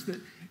assurance that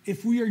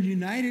if we are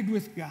united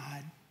with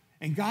God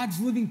and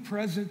God's living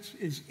presence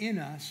is in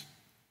us,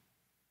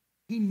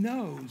 he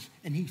knows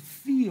and he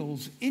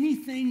feels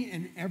anything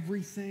and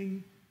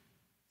everything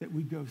that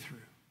we go through.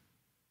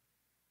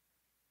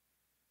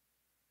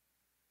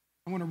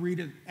 I want to read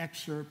an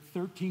excerpt,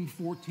 13,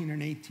 14,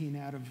 and 18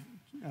 out of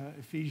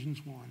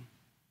Ephesians 1.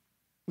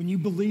 When you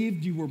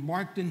believed, you were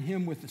marked in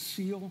him with a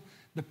seal,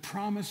 the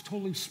promised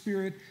Holy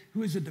Spirit,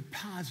 who is a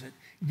deposit,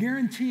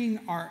 guaranteeing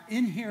our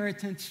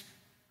inheritance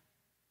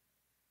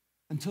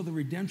until the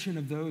redemption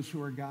of those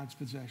who are God's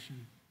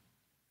possession,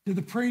 to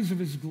the praise of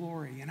his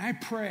glory. And I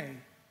pray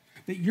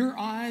that your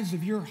eyes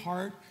of your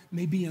heart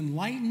may be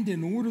enlightened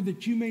in order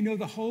that you may know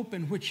the hope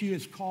in which he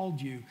has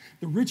called you,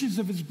 the riches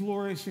of his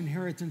glorious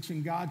inheritance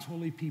in God's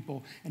holy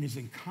people, and his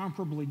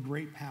incomparably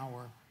great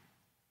power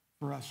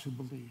for us who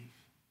believe.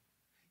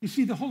 You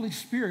see, the Holy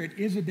Spirit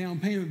is a down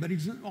payment, but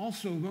he's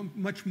also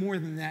much more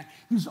than that.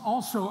 He's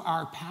also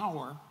our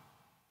power.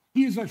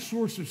 He is our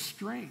source of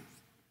strength.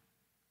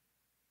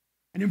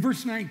 And in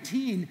verse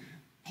 19,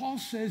 Paul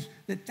says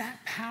that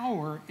that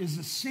power is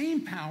the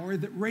same power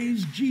that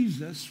raised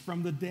Jesus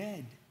from the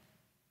dead.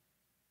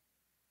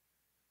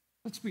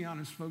 Let's be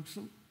honest, folks.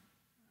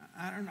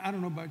 I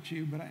don't know about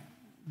you, but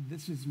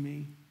this is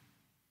me.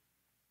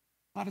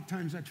 A lot of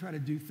times I try to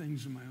do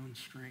things in my own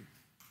strength.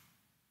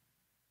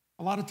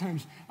 A lot of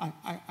times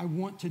I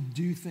want to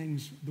do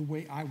things the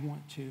way I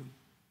want to,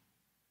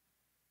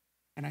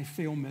 and I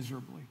fail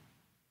miserably.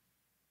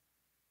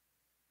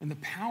 And the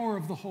power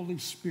of the Holy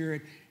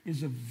Spirit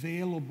is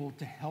available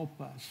to help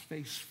us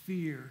face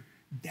fear,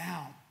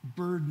 doubt,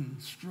 burden,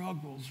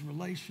 struggles,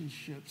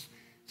 relationships,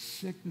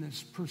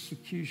 sickness,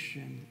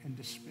 persecution, and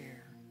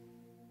despair.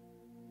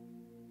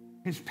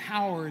 His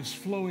power is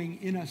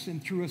flowing in us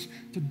and through us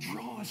to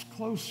draw us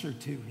closer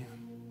to him.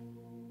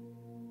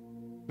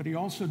 But he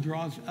also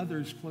draws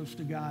others close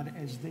to God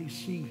as they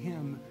see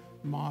him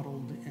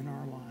modeled in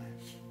our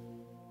lives.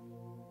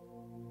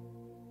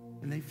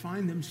 And they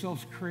find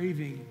themselves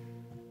craving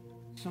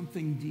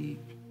something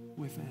deep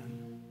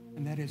within,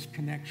 and that is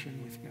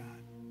connection with God.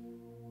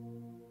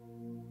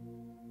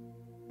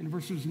 In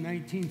verses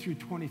 19 through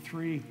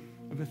 23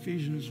 of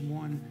Ephesians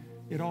 1,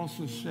 it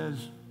also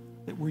says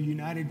that we're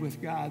united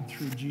with God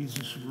through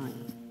Jesus'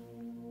 rule.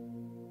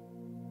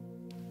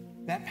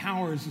 That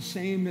power is the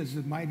same as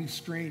the mighty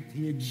strength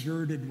he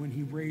exerted when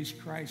he raised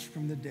Christ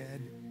from the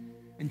dead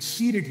and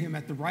seated him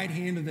at the right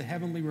hand of the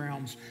heavenly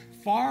realms,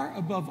 far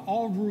above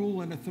all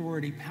rule and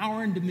authority,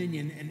 power and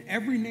dominion, and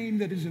every name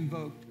that is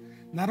invoked,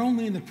 not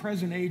only in the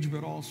present age,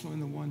 but also in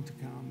the one to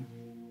come.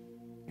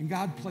 And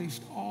God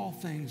placed all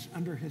things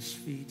under his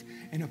feet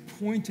and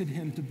appointed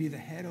him to be the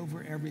head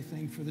over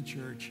everything for the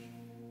church,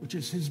 which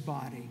is his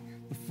body,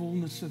 the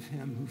fullness of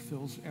him who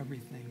fills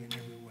everything in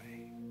every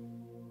way.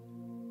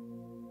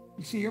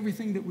 You see,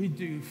 everything that we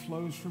do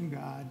flows from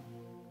God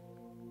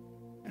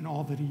and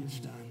all that he has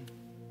done.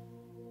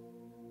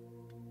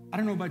 I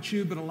don't know about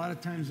you, but a lot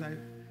of times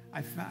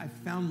I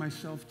found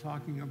myself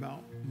talking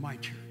about my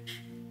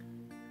church.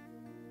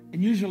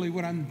 And usually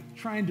what I'm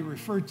trying to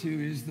refer to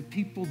is the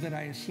people that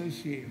I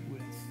associate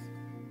with.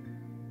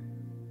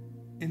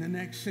 In the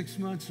next 6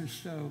 months or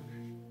so,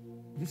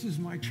 this is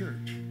my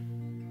church.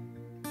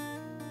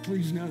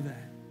 Please know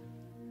that.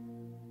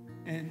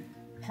 And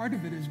part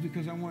of it is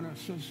because I want to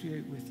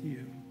associate with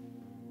you,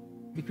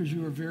 because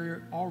you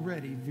are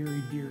already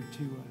very dear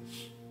to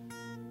us.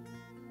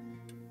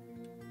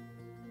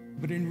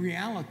 But in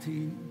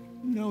reality,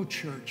 no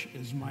church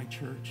is my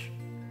church,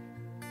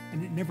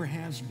 and it never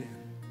has been.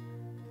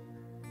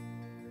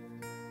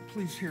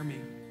 Please hear me.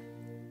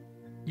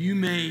 You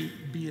may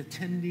be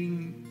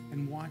attending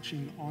and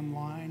watching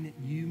online.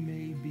 You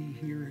may be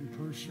here in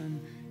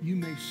person. You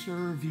may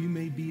serve. You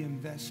may be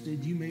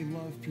invested. You may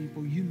love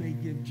people. You may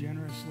give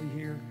generously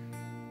here.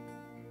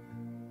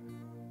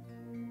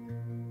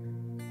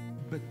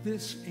 But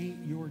this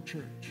ain't your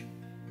church.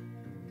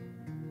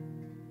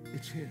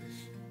 It's his.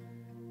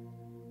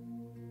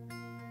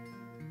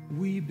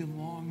 We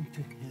belong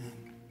to him.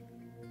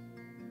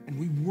 And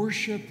we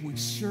worship, we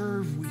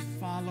serve, we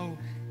follow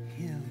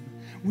him.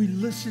 We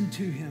listen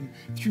to him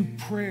through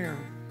prayer.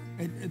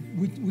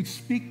 We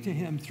speak to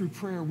him through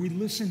prayer. We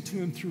listen to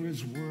him through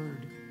his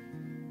word.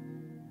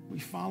 We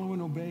follow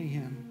and obey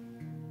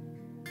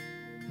him.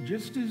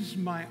 Just as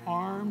my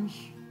arms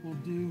will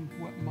do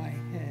what my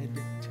head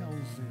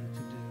tells them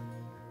to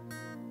do.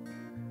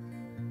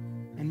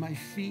 And my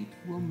feet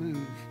will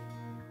move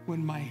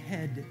when my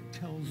head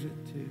tells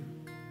it to.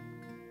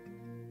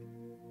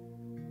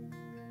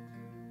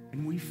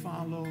 And we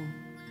follow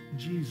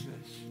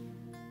Jesus,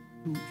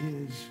 who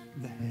is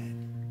the head.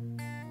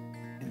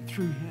 And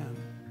through him,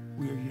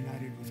 we are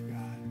united with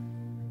God.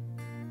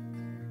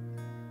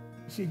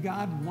 See,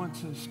 God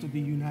wants us to be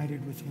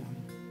united with him.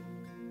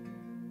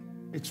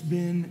 It's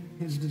been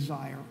his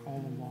desire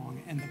all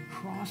along. And the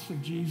cross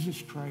of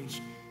Jesus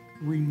Christ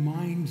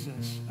reminds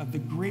us of the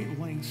great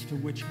lengths to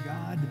which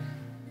God,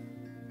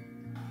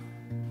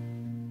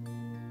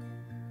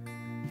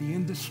 the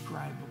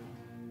indescribable,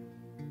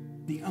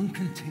 the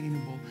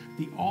uncontainable,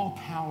 the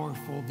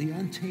all-powerful, the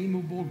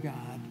untamable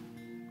God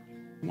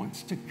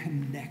wants to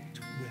connect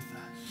with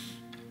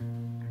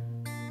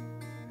us.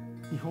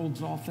 He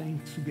holds all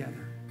things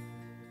together,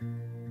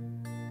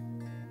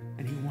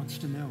 and he wants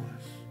to know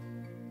us.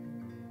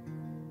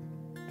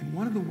 And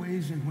one of the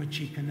ways in which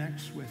he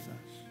connects with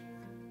us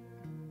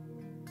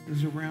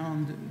is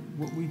around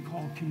what we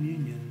call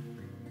communion.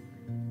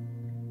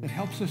 That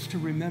helps us to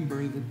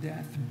remember the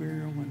death,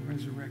 burial, and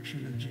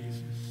resurrection of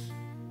Jesus.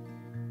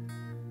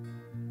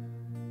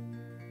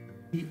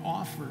 He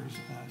offers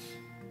us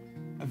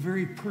a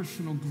very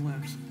personal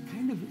glimpse,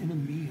 kind of in a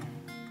meal,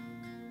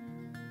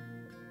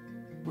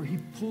 where he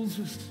pulls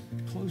us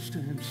close to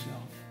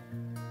himself.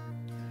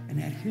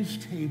 And at his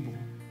table,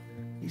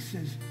 he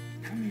says,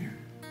 come here.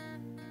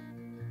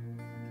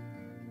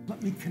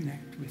 Let me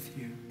connect with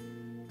you.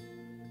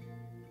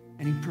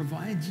 And he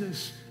provides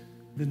us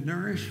the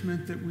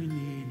nourishment that we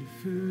need,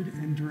 food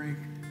and drink.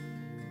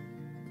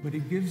 But he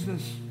gives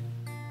us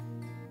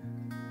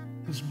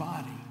his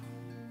body.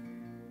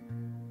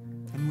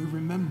 And we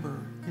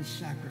remember his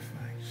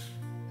sacrifice.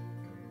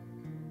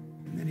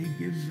 And then he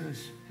gives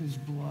us his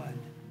blood,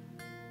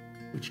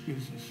 which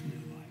gives us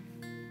new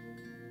life.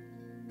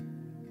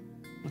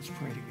 Let's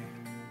pray together.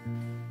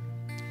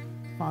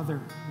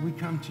 Father, we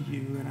come to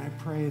you, and I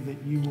pray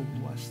that you will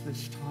bless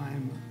this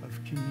time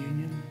of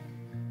communion.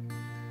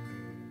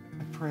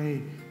 I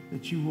pray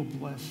that you will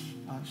bless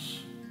us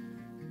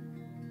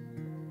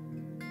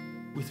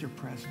with your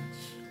presence.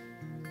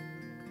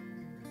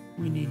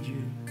 We need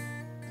you.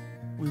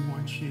 We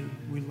want you.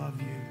 We love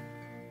you.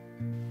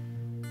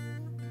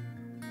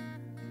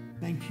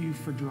 Thank you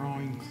for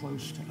drawing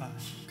close to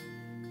us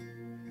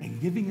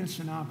and giving us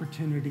an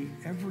opportunity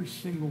every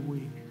single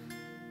week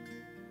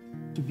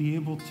to be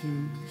able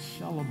to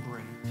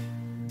celebrate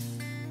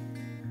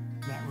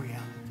that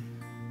reality,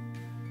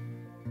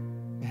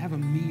 to have a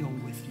meal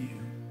with you,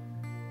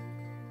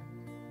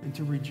 and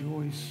to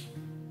rejoice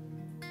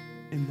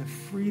in the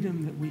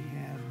freedom that we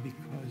have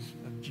because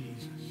of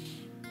Jesus,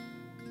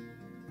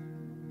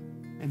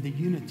 and the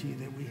unity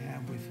that we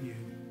have with you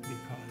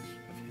because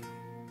of him.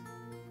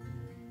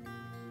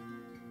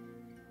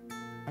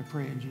 I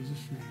pray in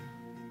Jesus' name.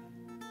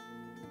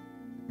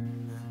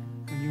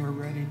 When you are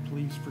ready,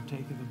 please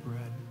partake of the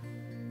bread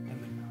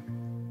and the cup.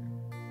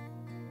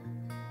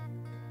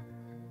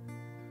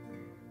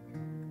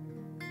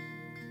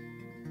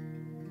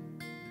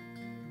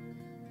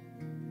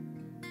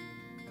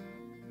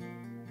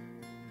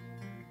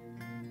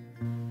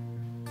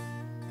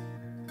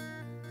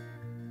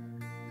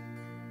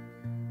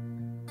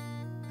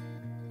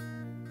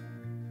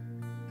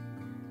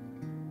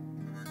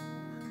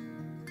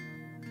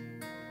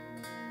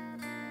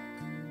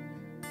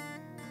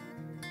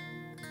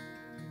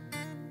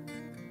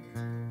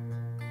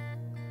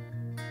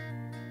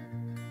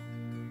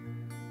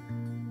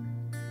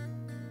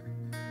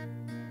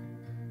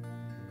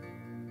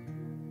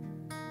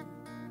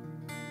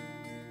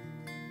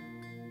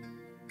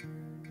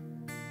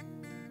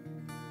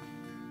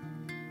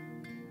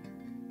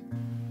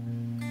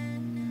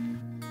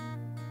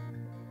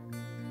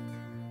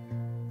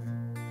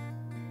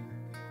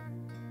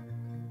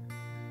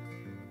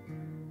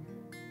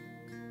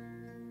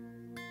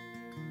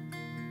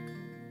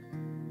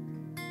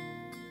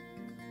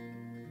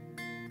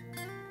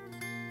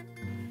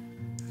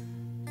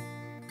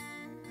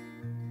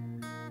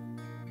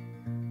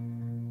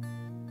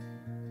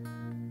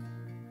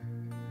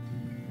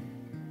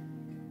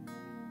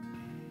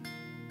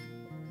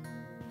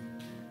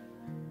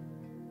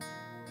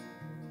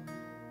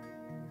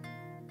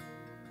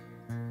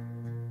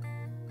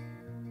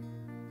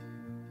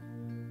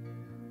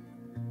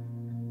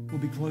 We'll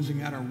be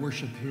closing out our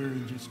worship here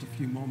in just a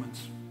few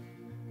moments.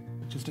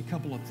 Just a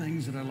couple of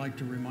things that I'd like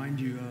to remind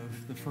you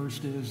of. The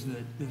first is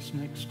that this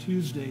next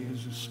Tuesday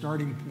is a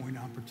starting point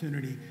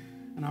opportunity,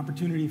 an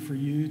opportunity for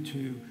you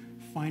to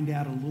find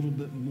out a little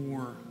bit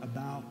more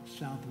about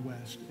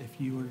Southwest if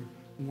you are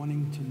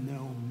wanting to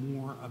know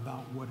more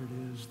about what it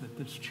is that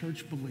this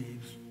church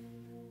believes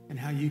and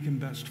how you can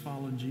best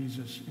follow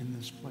Jesus in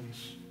this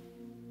place.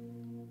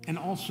 And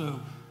also,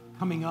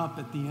 coming up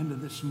at the end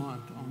of this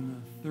month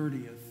on the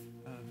 30th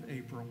of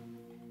April,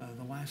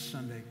 the last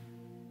Sunday,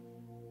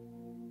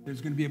 there's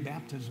going to be a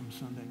baptism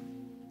Sunday.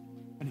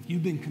 And if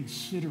you've been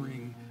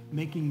considering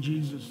making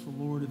Jesus the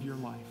Lord of your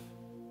life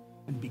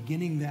and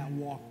beginning that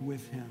walk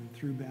with him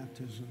through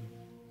baptism,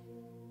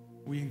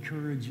 we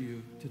encourage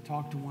you to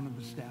talk to one of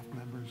the staff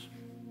members,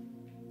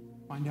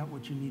 find out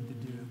what you need to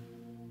do,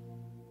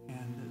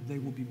 and they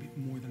will be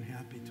more than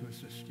happy to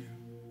assist you.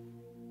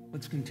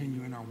 Let's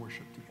continue in our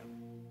worship together.